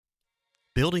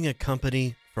Building a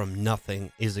company from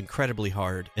nothing is incredibly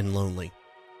hard and lonely.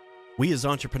 We as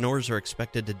entrepreneurs are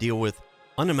expected to deal with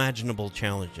unimaginable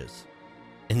challenges,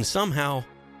 and somehow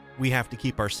we have to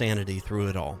keep our sanity through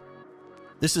it all.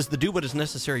 This is the Do What Is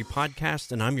Necessary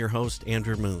podcast, and I'm your host,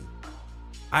 Andrew Moon.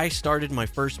 I started my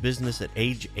first business at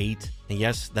age 8, and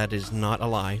yes, that is not a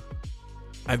lie.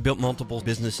 I've built multiple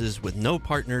businesses with no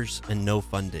partners and no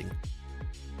funding.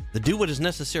 The Do What Is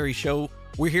Necessary show,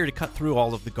 we're here to cut through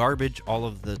all of the garbage, all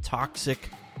of the toxic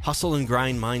hustle and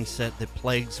grind mindset that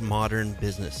plagues modern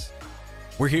business.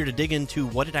 We're here to dig into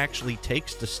what it actually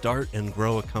takes to start and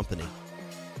grow a company.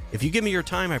 If you give me your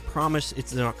time, I promise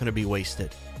it's not going to be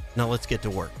wasted. Now let's get to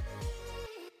work.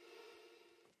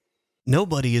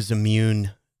 Nobody is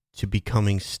immune to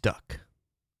becoming stuck.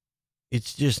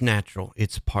 It's just natural.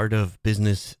 It's part of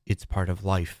business. It's part of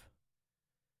life.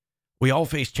 We all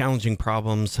face challenging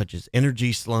problems such as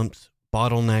energy slumps,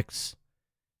 bottlenecks,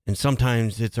 and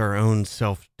sometimes it's our own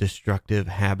self-destructive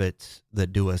habits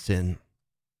that do us in.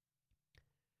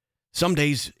 Some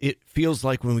days it feels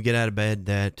like when we get out of bed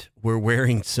that we're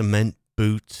wearing cement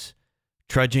boots,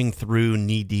 trudging through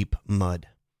knee-deep mud.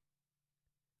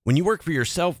 When you work for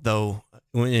yourself, though,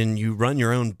 when you run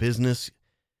your own business,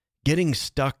 getting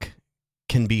stuck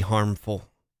can be harmful.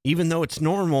 Even though it's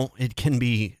normal, it can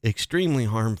be extremely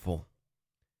harmful.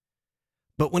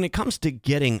 But when it comes to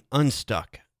getting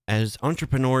unstuck, as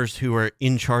entrepreneurs who are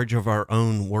in charge of our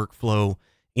own workflow,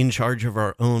 in charge of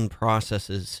our own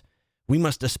processes, we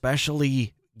must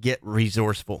especially get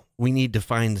resourceful. We need to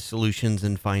find the solutions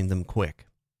and find them quick.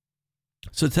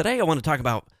 So today I want to talk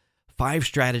about 5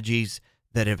 strategies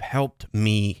that have helped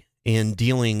me in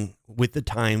dealing with the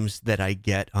times that I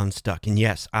get unstuck. And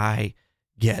yes, I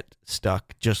get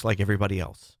stuck just like everybody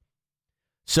else.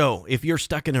 So if you're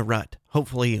stuck in a rut,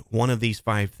 hopefully one of these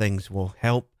 5 things will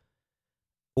help.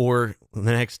 Or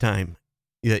the next time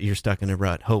that you're stuck in a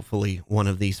rut, hopefully one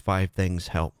of these 5 things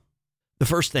help. The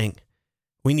first thing,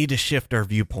 we need to shift our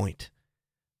viewpoint.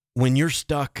 When you're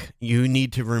stuck, you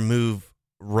need to remove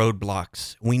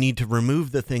roadblocks. We need to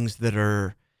remove the things that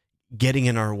are getting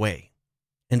in our way.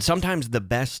 And sometimes the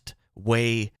best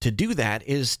way to do that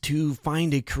is to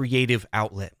find a creative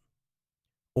outlet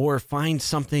or find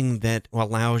something that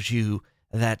allows you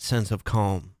that sense of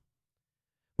calm.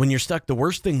 When you're stuck, the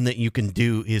worst thing that you can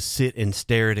do is sit and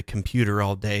stare at a computer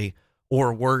all day,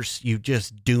 or worse, you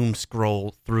just doom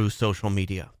scroll through social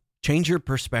media. Change your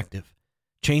perspective,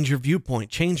 change your viewpoint,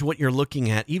 change what you're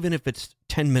looking at, even if it's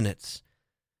 10 minutes.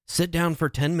 Sit down for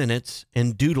 10 minutes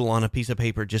and doodle on a piece of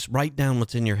paper. Just write down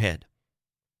what's in your head.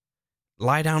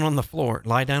 Lie down on the floor,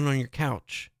 lie down on your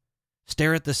couch,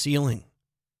 stare at the ceiling,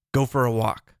 go for a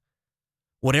walk.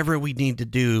 Whatever we need to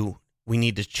do, we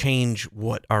need to change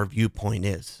what our viewpoint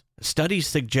is. Studies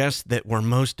suggest that we're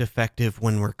most effective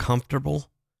when we're comfortable,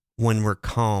 when we're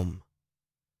calm.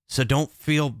 So don't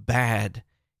feel bad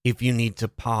if you need to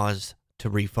pause to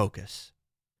refocus.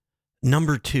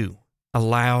 Number 2,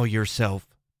 allow yourself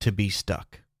to be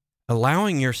stuck.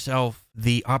 Allowing yourself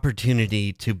the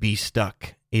opportunity to be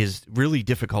stuck is really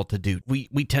difficult to do. We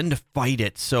tend to fight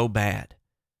it so bad.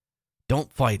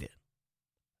 Don't fight it.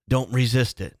 Don't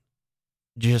resist it.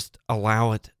 Just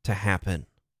allow it to happen.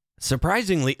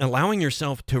 Surprisingly, allowing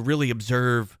yourself to really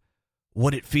observe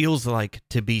what it feels like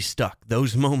to be stuck.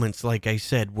 Those moments, like I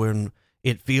said, when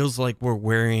it feels like we're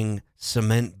wearing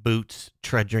cement boots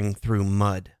trudging through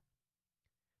mud.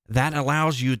 That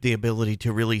allows you the ability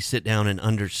to really sit down and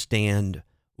understand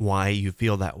why you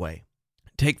feel that way.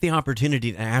 Take the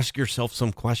opportunity to ask yourself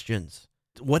some questions.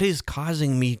 What is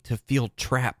causing me to feel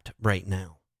trapped right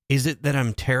now? Is it that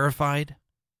I'm terrified?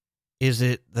 Is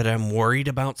it that I'm worried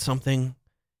about something?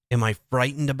 Am I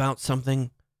frightened about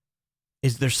something?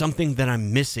 Is there something that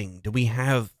I'm missing? Do we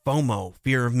have FOMO,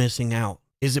 fear of missing out?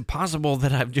 Is it possible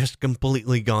that I've just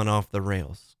completely gone off the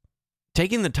rails?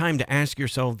 Taking the time to ask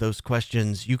yourself those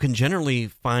questions, you can generally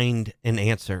find an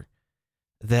answer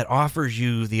that offers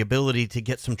you the ability to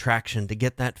get some traction, to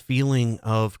get that feeling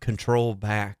of control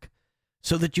back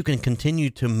so that you can continue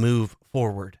to move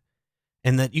forward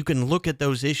and that you can look at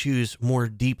those issues more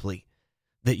deeply,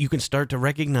 that you can start to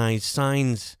recognize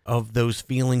signs of those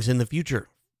feelings in the future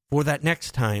for that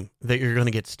next time that you're going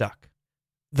to get stuck.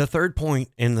 The third point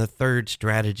and the third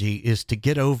strategy is to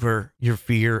get over your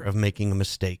fear of making a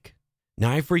mistake.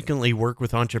 Now, I frequently work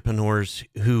with entrepreneurs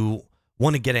who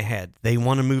want to get ahead. They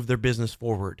want to move their business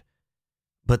forward,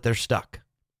 but they're stuck.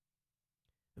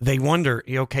 They wonder,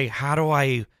 okay, how do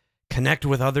I connect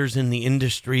with others in the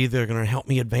industry that are going to help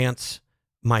me advance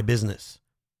my business?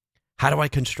 How do I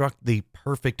construct the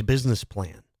perfect business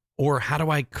plan? Or how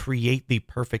do I create the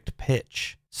perfect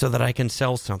pitch so that I can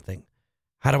sell something?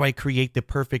 How do I create the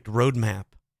perfect roadmap?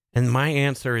 And my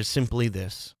answer is simply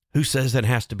this. Who says it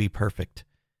has to be perfect?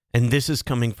 And this is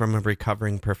coming from a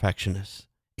recovering perfectionist.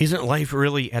 Isn't life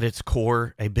really at its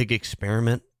core a big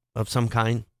experiment of some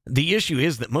kind? The issue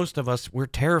is that most of us, we're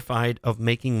terrified of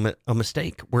making a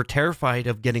mistake. We're terrified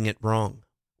of getting it wrong.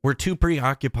 We're too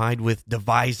preoccupied with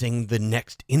devising the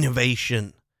next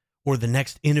innovation or the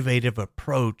next innovative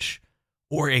approach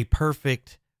or a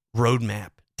perfect roadmap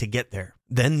to get there.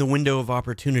 Then the window of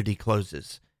opportunity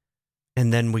closes,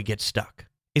 and then we get stuck.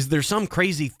 Is there some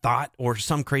crazy thought or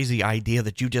some crazy idea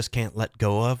that you just can't let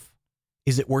go of?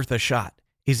 Is it worth a shot?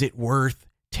 Is it worth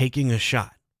taking a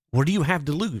shot? What do you have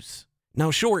to lose?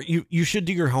 Now, sure, you should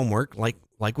do your homework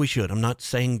like we should. I'm not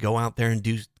saying go out there and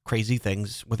do crazy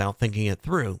things without thinking it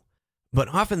through. But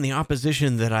often the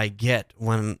opposition that I get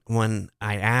when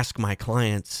I ask my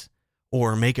clients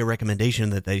or make a recommendation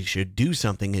that they should do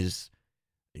something is,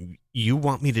 you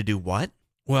want me to do what?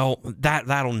 Well,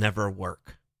 that'll never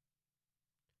work.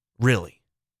 Really?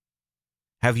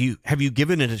 Have you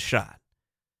given it a shot?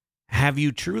 Have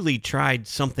you truly tried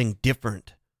something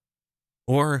different?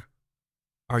 Or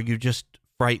are you just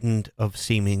frightened of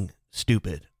seeming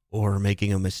stupid or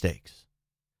making mistakes?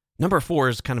 Number 4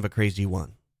 is kind of a crazy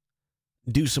one.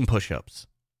 Do some push-ups.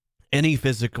 Any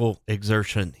physical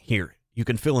exertion here. You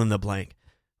can fill in the blank.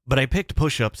 But I picked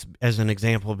push-ups as an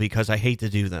example because I hate to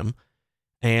do them.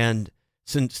 And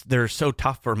since they're so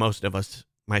tough for most of us,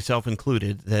 myself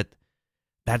included,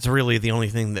 that's really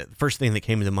the first thing that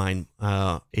came to mind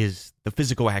is the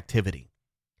physical activity.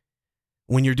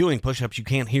 When you're doing push-ups, you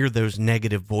can't hear those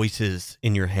negative voices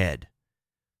in your head.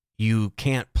 You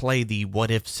can't play the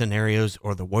what-if scenarios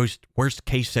or the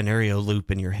worst-case scenario loop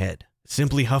in your head.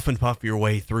 Simply huff and puff your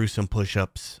way through some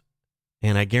push-ups,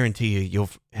 and I guarantee you'll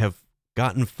have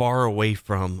gotten far away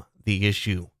from the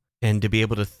issue and to be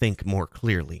able to think more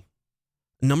clearly.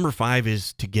 Number 5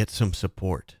 is to get some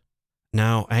support.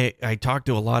 Now, I talk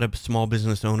to a lot of small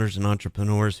business owners and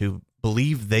entrepreneurs who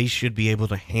believe they should be able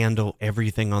to handle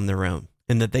everything on their own,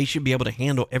 and that they should be able to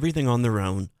handle everything on their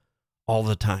own all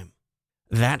the time.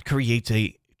 That creates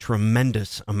a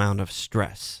tremendous amount of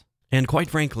stress. And quite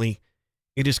frankly,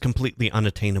 it is completely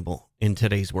unattainable in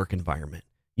today's work environment.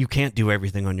 You can't do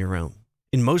everything on your own.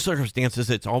 In most circumstances,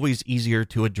 it's always easier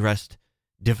to address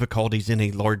difficulties in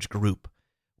a large group,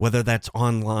 whether that's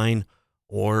online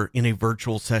or in a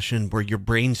virtual session where you're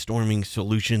brainstorming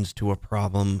solutions to a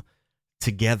problem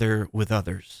together with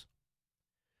others.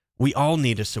 We all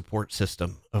need a support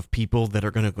system of people that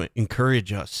are going to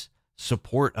encourage us,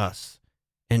 support us,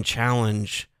 and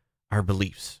challenge our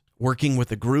beliefs. Working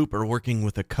with a group or working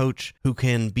with a coach who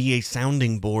can be a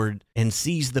sounding board and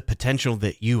sees the potential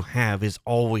that you have is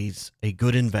always a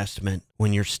good investment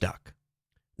when you're stuck.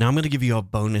 Now I'm going to give you a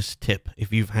bonus tip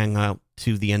if you've hung out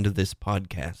to the end of this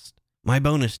podcast. My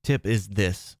bonus tip is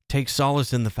this. Take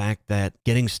solace in the fact that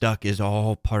getting stuck is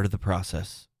all part of the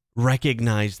process.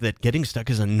 Recognize that getting stuck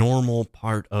is a normal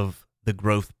part of the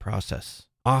growth process.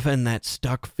 Often that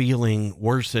stuck feeling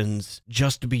worsens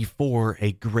just before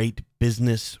a great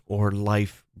business or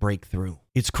life breakthrough.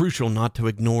 It's crucial not to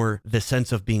ignore the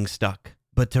sense of being stuck,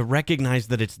 but to recognize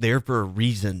that it's there for a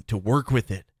reason, to work with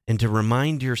it, and to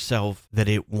remind yourself that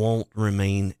it won't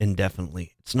remain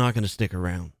indefinitely. It's not going to stick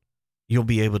around. You'll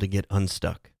be able to get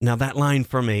unstuck. Now that line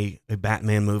from a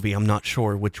Batman movie, I'm not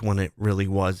sure which one it really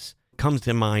was, comes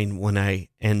to mind when I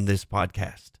end this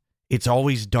podcast. It's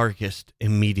always darkest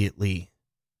immediately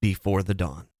before the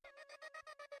dawn.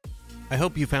 I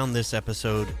hope you found this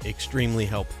episode extremely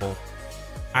helpful.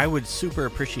 I would super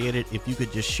appreciate it if you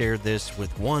could just share this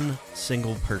with one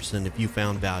single person if you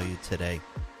found value today.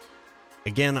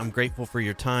 Again, I'm grateful for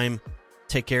your time.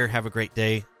 Take care. Have a great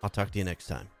day. I'll talk to you next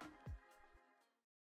time.